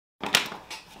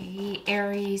Hey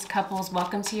Aries couples,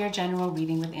 welcome to your general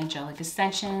reading with Angelic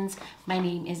Ascensions. My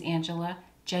name is Angela.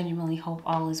 Genuinely hope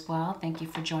all is well. Thank you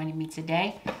for joining me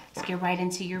today. Let's get right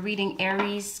into your reading,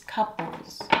 Aries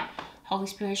couples. Holy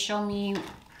Spirit, show me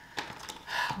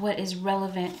what is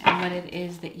relevant and what it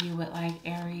is that you would like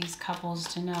Aries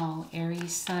couples to know.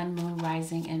 Aries, Sun, Moon,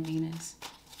 Rising, and Venus.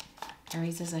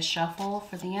 Aries is a shuffle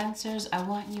for the answers. I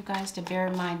want you guys to bear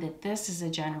in mind that this is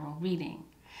a general reading,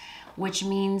 which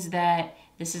means that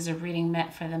this is a reading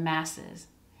meant for the masses.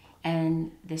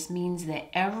 And this means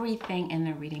that everything in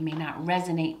the reading may not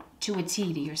resonate to a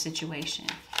T to your situation.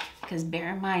 Because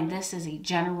bear in mind, this is a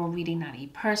general reading, not a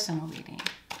personal reading.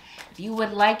 If you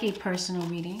would like a personal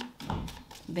reading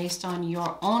based on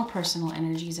your own personal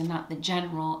energies and not the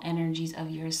general energies of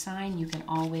your sign, you can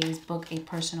always book a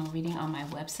personal reading on my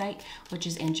website, which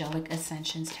is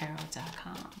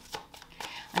AngelicAscensionsTarot.com.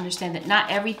 Understand that not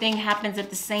everything happens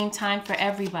at the same time for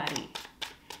everybody.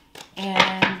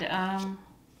 And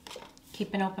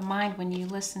keep an open mind when you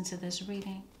listen to this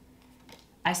reading.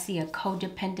 I see a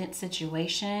codependent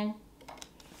situation.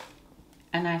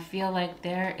 And I feel like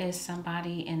there is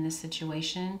somebody in this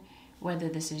situation, whether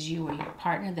this is you or your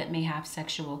partner, that may have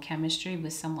sexual chemistry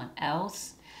with someone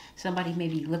else. Somebody may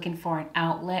be looking for an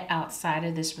outlet outside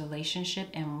of this relationship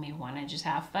and may want to just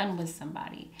have fun with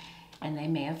somebody. And they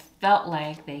may have felt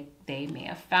like they may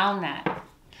have found that.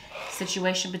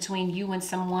 Situation between you and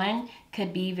someone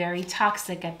could be very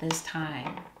toxic at this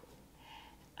time.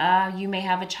 You may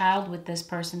have a child with this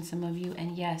person, some of you.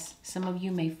 And yes, some of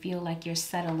you may feel like you're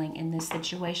settling in this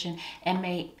situation and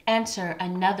may enter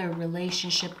another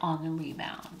relationship on the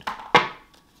rebound.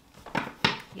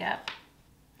 Yep.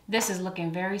 This is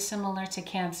looking very similar to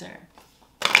Cancer.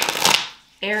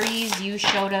 Aries, you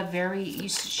showed up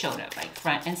like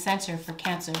front and center for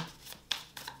Cancer.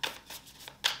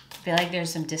 I feel like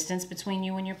there's some distance between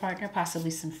you and your partner, possibly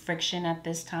some friction at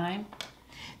this time.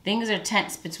 Things are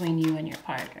tense between you and your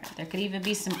partner. There could even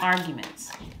be some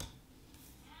arguments.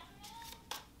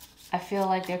 I feel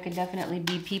like there could definitely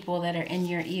be people that are in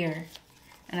your ear.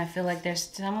 And I feel like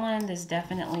there's someone that's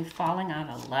definitely falling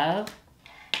out of love.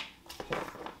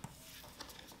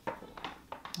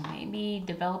 Maybe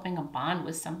developing a bond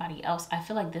with somebody else. I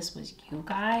feel like this was you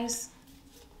guys.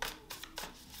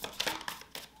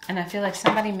 And I feel like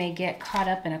somebody may get caught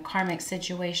up in a karmic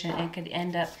situation and could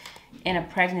end up in a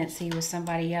pregnancy with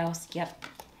somebody else. Yep.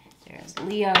 There's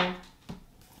Leo.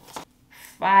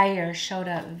 Fire showed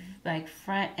up like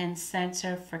front and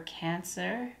center for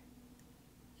Cancer.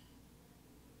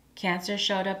 Cancer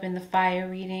showed up in the fire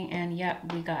reading. And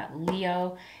yep, we got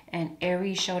Leo and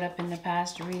Aries showed up in the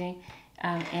past reading.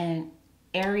 And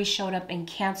Aries showed up in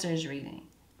Cancer's reading.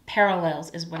 Parallels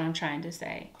is what I'm trying to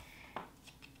say.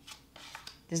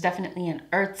 There's definitely an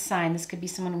earth sign. This could be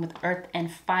someone with earth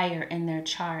and fire in their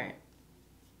chart.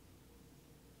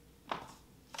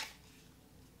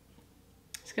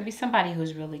 This could be somebody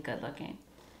who's really good looking,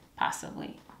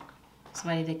 possibly.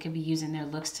 Somebody that could be using their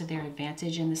looks to their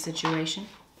advantage in the situation.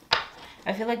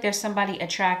 I feel like there's somebody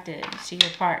attracted to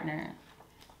your partner.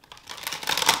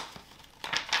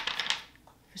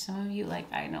 For some of you, like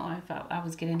I know I felt I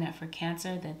was getting that for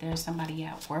Cancer, that there's somebody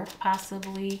at work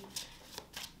possibly.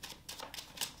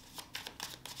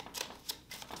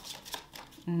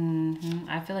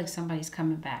 I feel like somebody's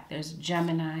coming back. There's a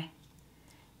Gemini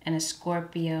and a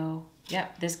Scorpio.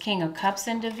 Yep, this King of Cups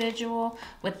individual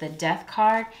with the Death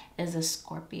card is a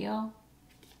Scorpio.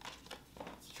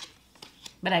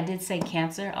 But I did say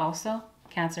Cancer also.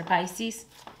 Cancer, Pisces.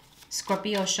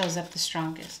 Scorpio shows up the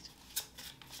strongest.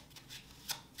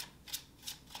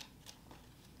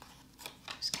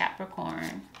 There's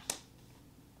Capricorn.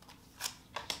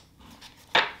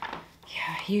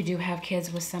 Yeah, you do have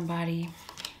kids with somebody.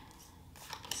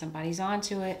 Somebody's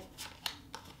onto it.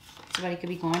 Somebody could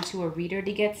be going to a reader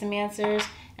to get some answers.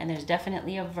 And there's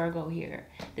definitely a Virgo here.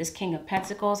 This King of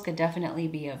Pentacles could definitely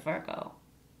be a Virgo.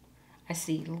 I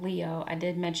see Leo. I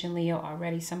did mention Leo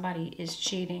already. Somebody is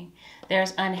cheating.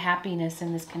 There's unhappiness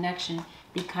in this connection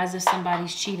because of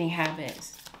somebody's cheating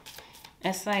habits.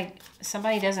 It's like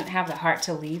somebody doesn't have the heart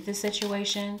to leave the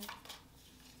situation.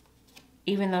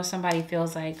 Even though somebody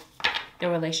feels like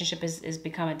their relationship is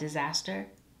become a disaster.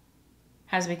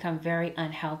 Has become very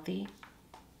unhealthy.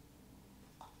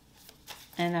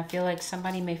 And I feel like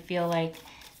somebody may feel like,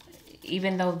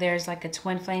 even though there's like a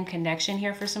twin flame connection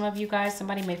here for some of you guys,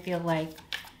 somebody may feel like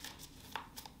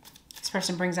this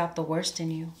person brings out the worst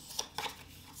in you.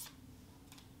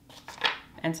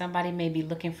 And somebody may be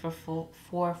looking for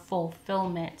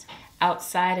fulfillment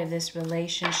outside of this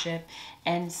relationship.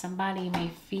 And somebody may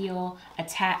feel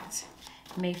attacked,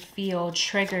 may feel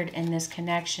triggered in this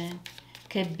connection.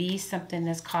 could be something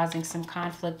that's causing some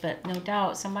conflict, but no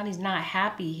doubt somebody's not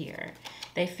happy here.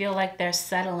 They feel like they're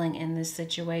settling in this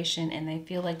situation, and they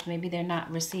feel like maybe they're not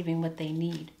receiving what they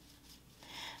need,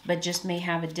 but just may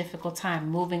have a difficult time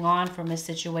moving on from a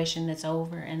situation that's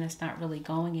over and it's not really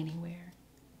going anywhere.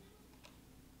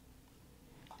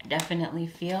 I definitely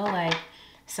feel like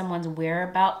someone's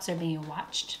whereabouts are being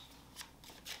watched.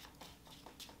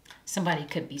 Somebody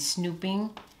could be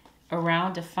snooping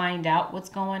around to find out what's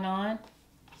going on,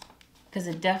 because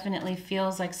it definitely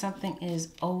feels like something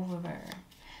is over.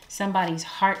 Somebody's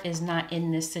heart is not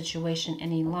in this situation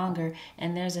any longer,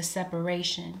 and there's a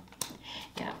separation.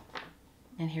 Yeah.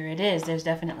 And here it is. There's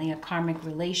definitely a karmic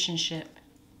relationship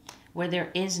where there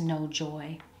is no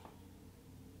joy.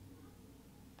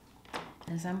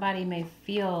 And somebody may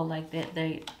feel like that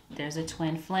there's a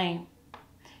twin flame.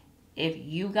 If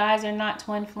you guys are not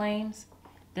twin flames,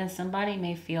 then somebody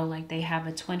may feel like they have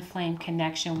a twin flame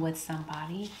connection with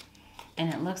somebody,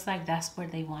 and it looks like that's where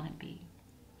they want to be.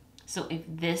 So if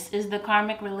this is the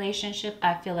karmic relationship,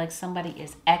 I feel like somebody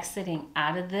is exiting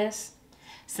out of this.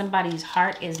 Somebody's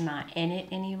heart is not in it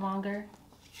any longer.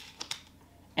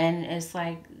 And it's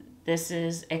like this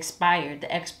is expired.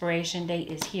 The expiration date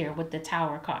is here with the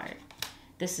Tower card.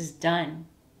 This is done.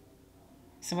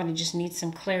 Somebody just needs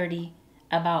some clarity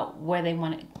about where they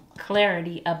want it.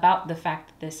 Clarity about the fact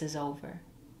that this is over.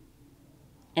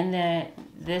 And that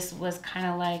this was kind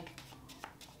of like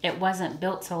it wasn't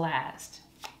built to last.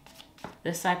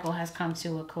 The cycle has come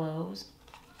to a close.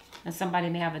 And somebody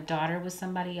may have a daughter with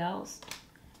somebody else.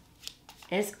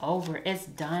 It's over. It's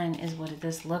done is what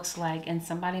this looks like. And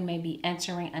somebody may be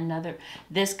entering another.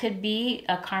 This could be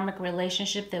a karmic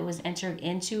relationship that was entered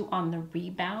into on the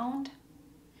rebound.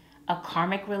 A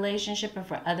karmic relationship. Or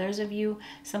for others of you,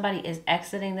 somebody is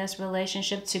exiting this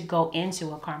relationship to go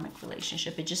into a karmic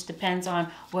relationship. It just depends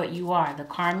on what you are. The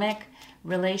karmic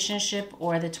relationship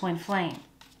or the twin flame.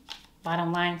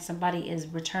 Bottom line, somebody is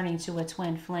returning to a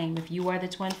twin flame. If you are the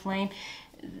twin flame,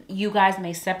 you guys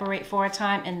may separate for a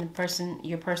time, and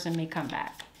your person may come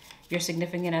back. Your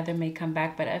significant other may come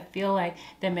back, but I feel like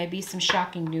there may be some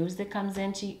shocking news that comes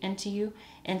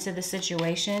into the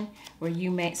situation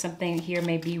where something here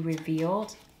may be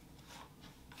revealed.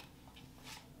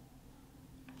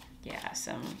 Yeah,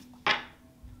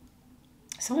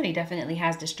 somebody definitely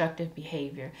has destructive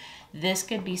behavior. This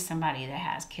could be somebody that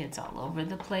has kids all over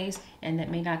the place and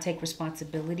that may not take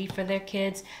responsibility for their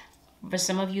kids. For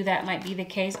some of you, that might be the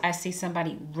case. I see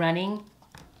somebody running.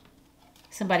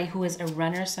 Somebody who is a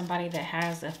runner. Somebody that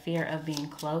has a fear of being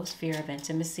close, fear of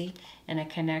intimacy and a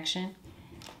connection.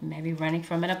 Maybe running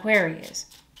from an Aquarius.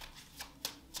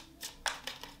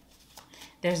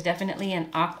 There's definitely an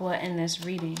aqua in this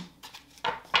reading.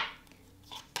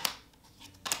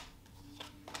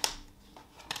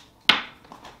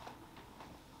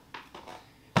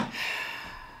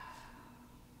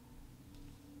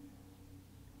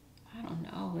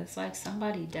 It's like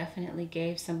somebody definitely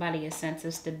gave somebody a sense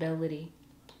of stability.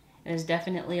 There's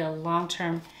definitely a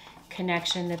long-term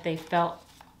connection that they felt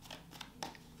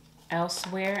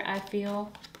elsewhere, I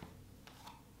feel.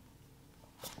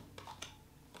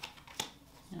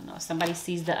 I don't know. Somebody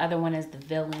sees the other one as the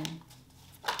villain.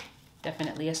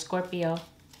 Definitely a Scorpio.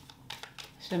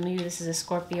 Some of you, this is a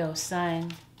Scorpio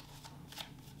sun.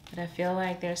 But I feel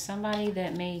like there's somebody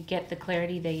that may get the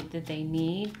clarity that they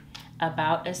need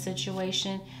about a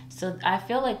situation. So I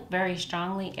feel like very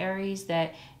strongly, Aries,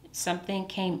 that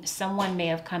someone may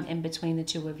have come in between the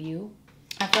two of you.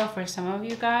 I feel for some of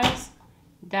you guys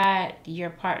that your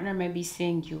partner may be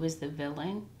seeing you as the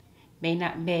villain,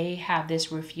 may have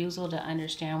this refusal to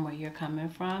understand where you're coming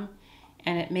from,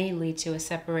 and it may lead to a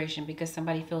separation because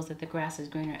somebody feels that the grass is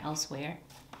greener elsewhere.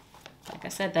 Like I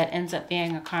said, that ends up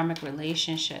being a karmic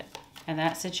relationship, and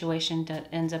that situation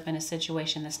ends up in a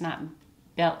situation that's not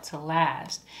built to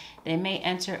last. They may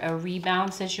enter a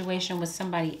rebound situation with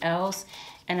somebody else,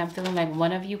 and I'm feeling like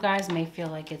one of you guys may feel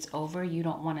like it's over. You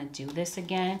don't want to do this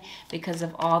again because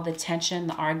of all the tension,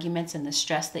 the arguments, and the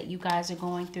stress that you guys are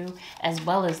going through, as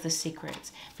well as the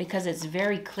secrets, because it's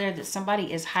very clear that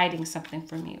somebody is hiding something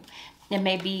from you. It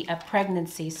may be a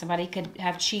pregnancy. Somebody could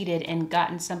have cheated and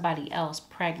gotten somebody else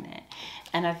pregnant.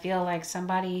 And I feel like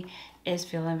somebody is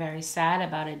feeling very sad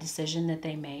about a decision that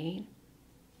they made.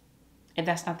 If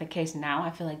that's not the case now, I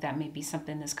feel like that may be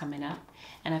something that's coming up.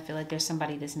 And I feel like there's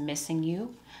somebody that's missing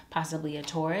you, possibly a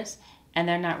Taurus, and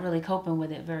they're not really coping with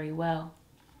it very well.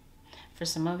 For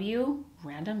some of you,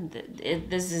 random,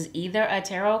 this is either a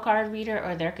tarot card reader,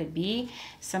 or there could be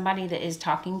somebody that is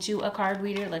talking to a card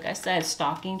reader. Like I said,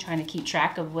 stalking, trying to keep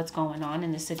track of what's going on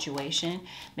in the situation.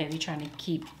 Maybe trying to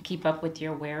keep up with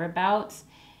your whereabouts.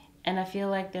 And I feel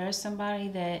like there's somebody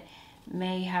that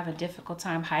may have a difficult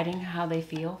time hiding how they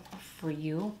feel for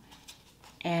you.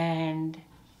 And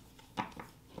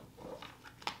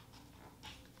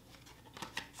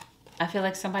I feel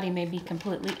like somebody may be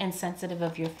completely insensitive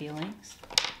of your feelings.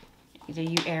 Either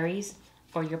you, Aries,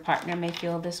 or your partner may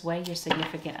feel this way, your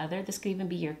significant other. This could even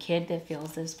be your kid that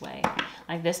feels this way.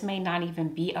 Like, this may not even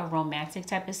be a romantic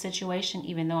type of situation,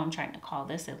 even though I'm trying to call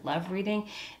this a love reading.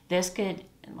 This could,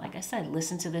 like I said,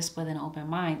 listen to this with an open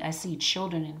mind. I see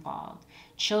children involved.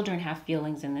 Children have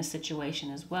feelings in this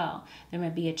situation as well. There may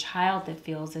be a child that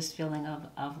feels this feeling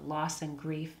of loss and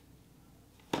grief.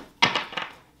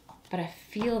 But I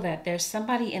feel that there's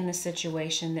somebody in the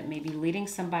situation that may be leading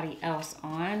somebody else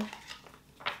on.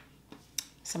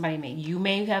 You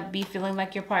may be feeling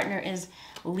like your partner is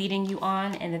leading you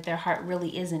on and that their heart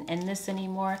really isn't in this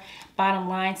anymore. Bottom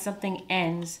line, something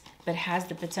ends but has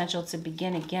the potential to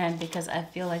begin again, because I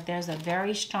feel like there's a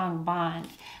very strong bond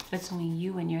between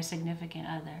you and your significant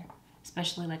other.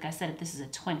 Especially, like I said, if this is a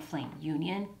twin flame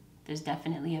union, there's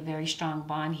definitely a very strong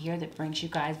bond here that brings you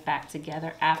guys back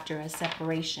together after a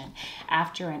separation,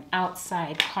 after an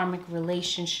outside karmic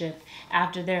relationship,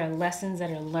 after there are lessons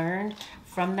that are learned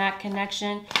from that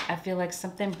connection. I feel like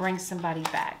something brings somebody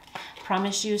back.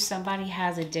 Promise you, somebody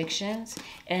has addictions,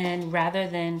 and rather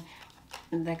than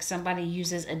like somebody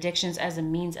uses addictions as a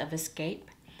means of escape.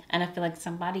 And I feel like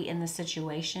somebody in the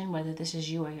situation, whether this is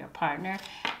you or your partner,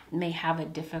 may have a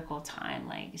difficult time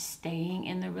like staying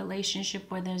in the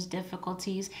relationship where there's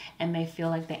difficulties, and may feel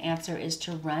like the answer is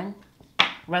to run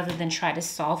rather than try to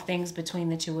solve things between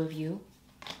the two of you.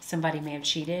 Somebody may have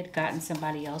cheated, gotten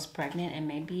somebody else pregnant, and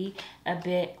may be a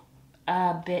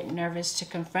bit nervous to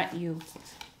confront you.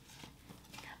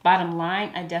 Bottom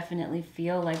line, I definitely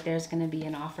feel like there's going to be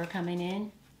an offer coming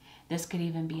in. This could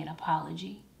even be an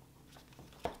apology.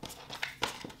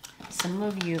 Some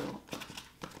of you,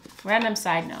 random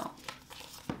side note,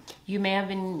 you may have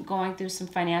been going through some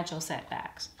financial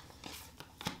setbacks.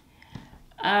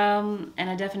 And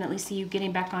I definitely see you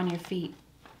getting back on your feet.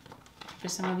 For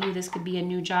some of you, this could be a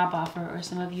new job offer, or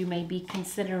some of you may be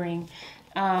considering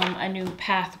a new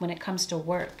path when it comes to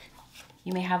work.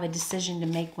 You may have a decision to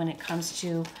make when it comes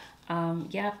to,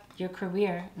 your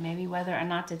career, maybe whether or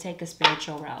not to take a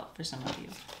spiritual route for some of you.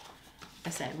 Like I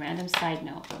said, random side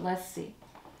note, but let's see.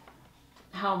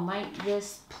 How might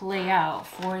this play out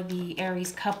for the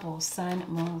Aries couple, Sun,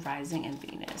 Moon, Rising, and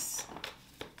Venus?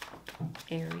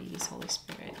 Aries, Holy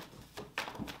Spirit.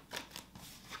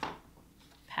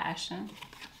 Passion.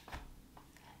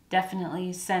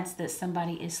 Definitely sense that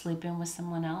somebody is sleeping with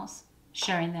someone else,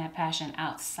 sharing that passion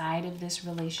outside of this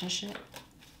relationship.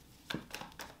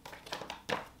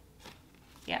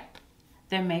 Yeah.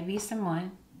 There may be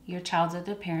someone, your child's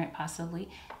other parent possibly,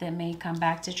 that may come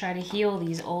back to try to heal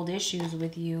these old issues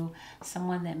with you.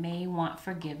 Someone that may want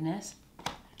forgiveness.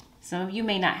 Some of you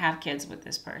may not have kids with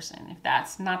this person. If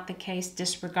that's not the case,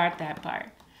 disregard that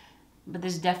part. But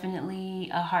there's definitely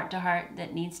a heart-to-heart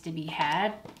that needs to be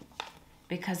had,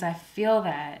 because I feel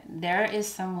that there is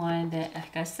someone that,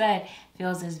 like I said,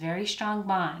 feels this very strong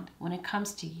bond when it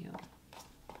comes to you.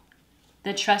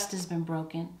 The trust has been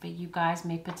broken, but you guys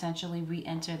may potentially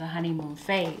re-enter the honeymoon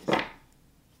phase.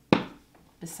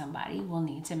 But somebody will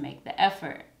need to make the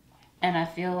effort. And I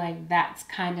feel like that's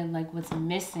kind of like what's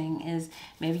missing, is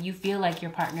maybe you feel like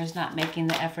your partner's not making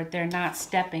the effort. They're not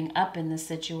stepping up in the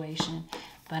situation.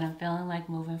 But I'm feeling like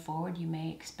moving forward, you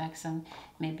may expect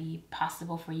maybe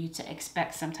possible for you to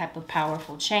expect some type of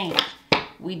powerful change.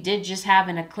 We did just have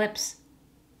an eclipse.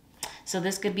 So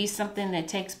this could be something that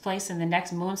takes place in the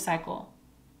next moon cycle,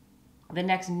 the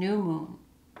next new moon,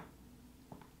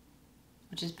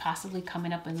 which is possibly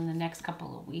coming up within the next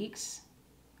couple of weeks.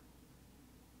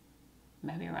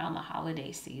 Maybe around the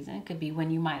holiday season. Could be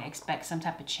when you might expect some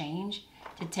type of change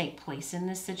to take place in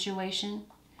this situation.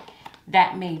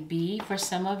 That may be for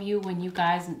some of you when you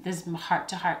guys, this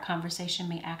heart-to-heart conversation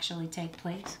may actually take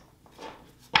place.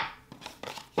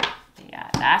 Yeah,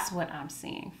 that's what I'm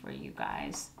seeing for you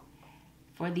guys.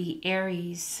 For the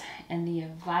Aries and the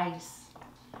advice.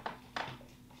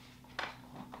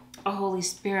 Oh, Holy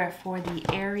Spirit, for the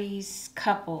Aries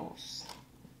couples.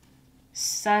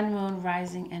 Sun, Moon,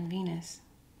 Rising, and Venus.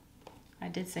 I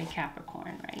did say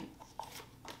Capricorn, right?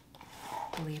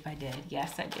 I believe I did.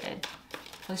 Yes, I did.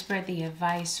 Holy Spirit, the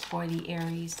advice for the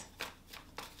Aries.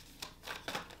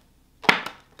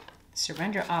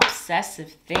 Surrender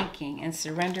obsessive thinking and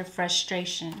surrender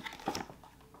frustration.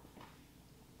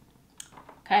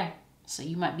 Okay, so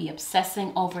you might be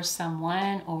obsessing over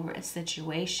someone, over a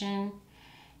situation.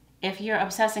 If you're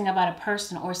obsessing about a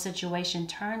person or situation,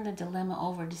 turn the dilemma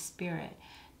over to Spirit.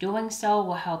 Doing so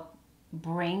will help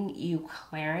bring you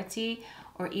clarity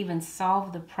or even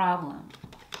solve the problem.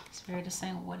 Spirit is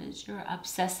saying, what is your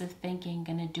obsessive thinking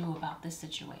going to do about this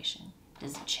situation?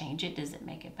 Does it change it? Does it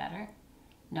make it better?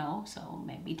 No. So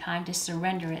maybe time to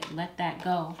surrender it. Let that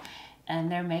go.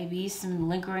 And there may be some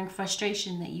lingering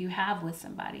frustration that you have with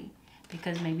somebody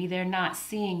because maybe they're not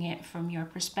seeing it from your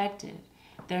perspective.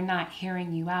 They're not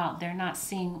hearing you out. They're not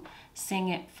seeing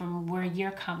it from where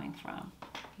you're coming from.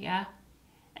 Yeah?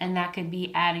 And that could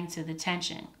be adding to the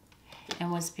tension.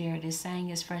 And what Spirit is saying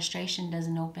is frustration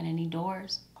doesn't open any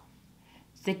doors.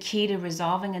 The key to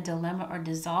resolving a dilemma or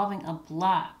dissolving a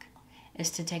block is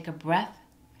to take a breath,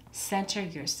 center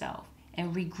yourself,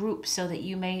 and regroup so that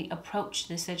you may approach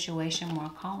the situation more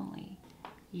calmly.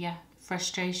 Yeah,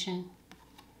 frustration.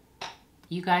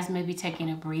 You guys may be taking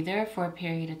a breather for a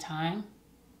period of time.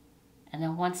 And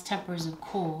then once tempers have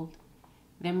cooled,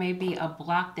 there may be a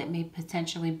block that may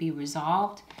potentially be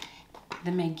resolved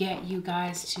that may get you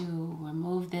guys to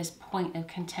remove this point of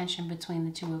contention between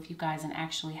the two of you guys and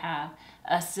actually have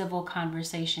a civil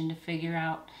conversation to figure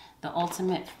out the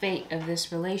ultimate fate of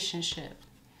this relationship.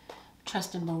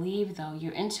 Trust and believe, though.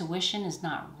 Your intuition is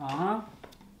not wrong.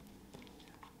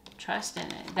 Trust in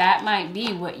it. That might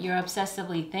be what you're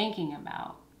obsessively thinking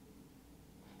about.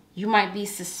 You might be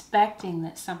suspecting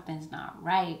that something's not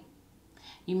right.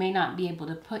 You may not be able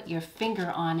to put your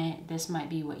finger on it. This might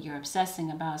be what you're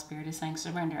obsessing about. Spirit is saying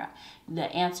surrender.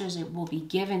 The answers will be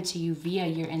given to you via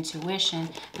your intuition,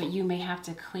 but you may have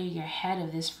to clear your head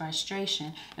of this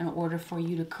frustration in order for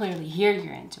you to clearly hear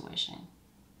your intuition.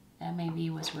 That may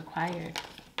be what's required.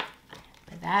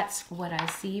 But that's what I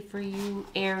see for you,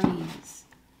 Aries.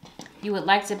 You would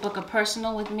like to book a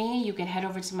personal with me, you can head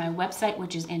over to my website,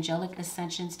 which is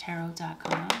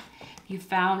AngelicAscensionsTarot.com. If you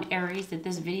found, Aries, that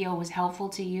this video was helpful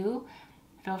to you,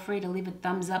 feel free to leave a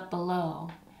thumbs up below.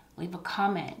 Leave a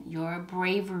comment. Your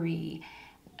bravery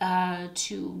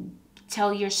to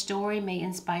tell your story may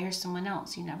inspire someone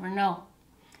else. You never know.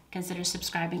 Consider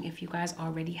subscribing if you guys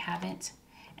already haven't.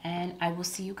 And I will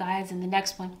see you guys in the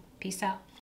next one. Peace out.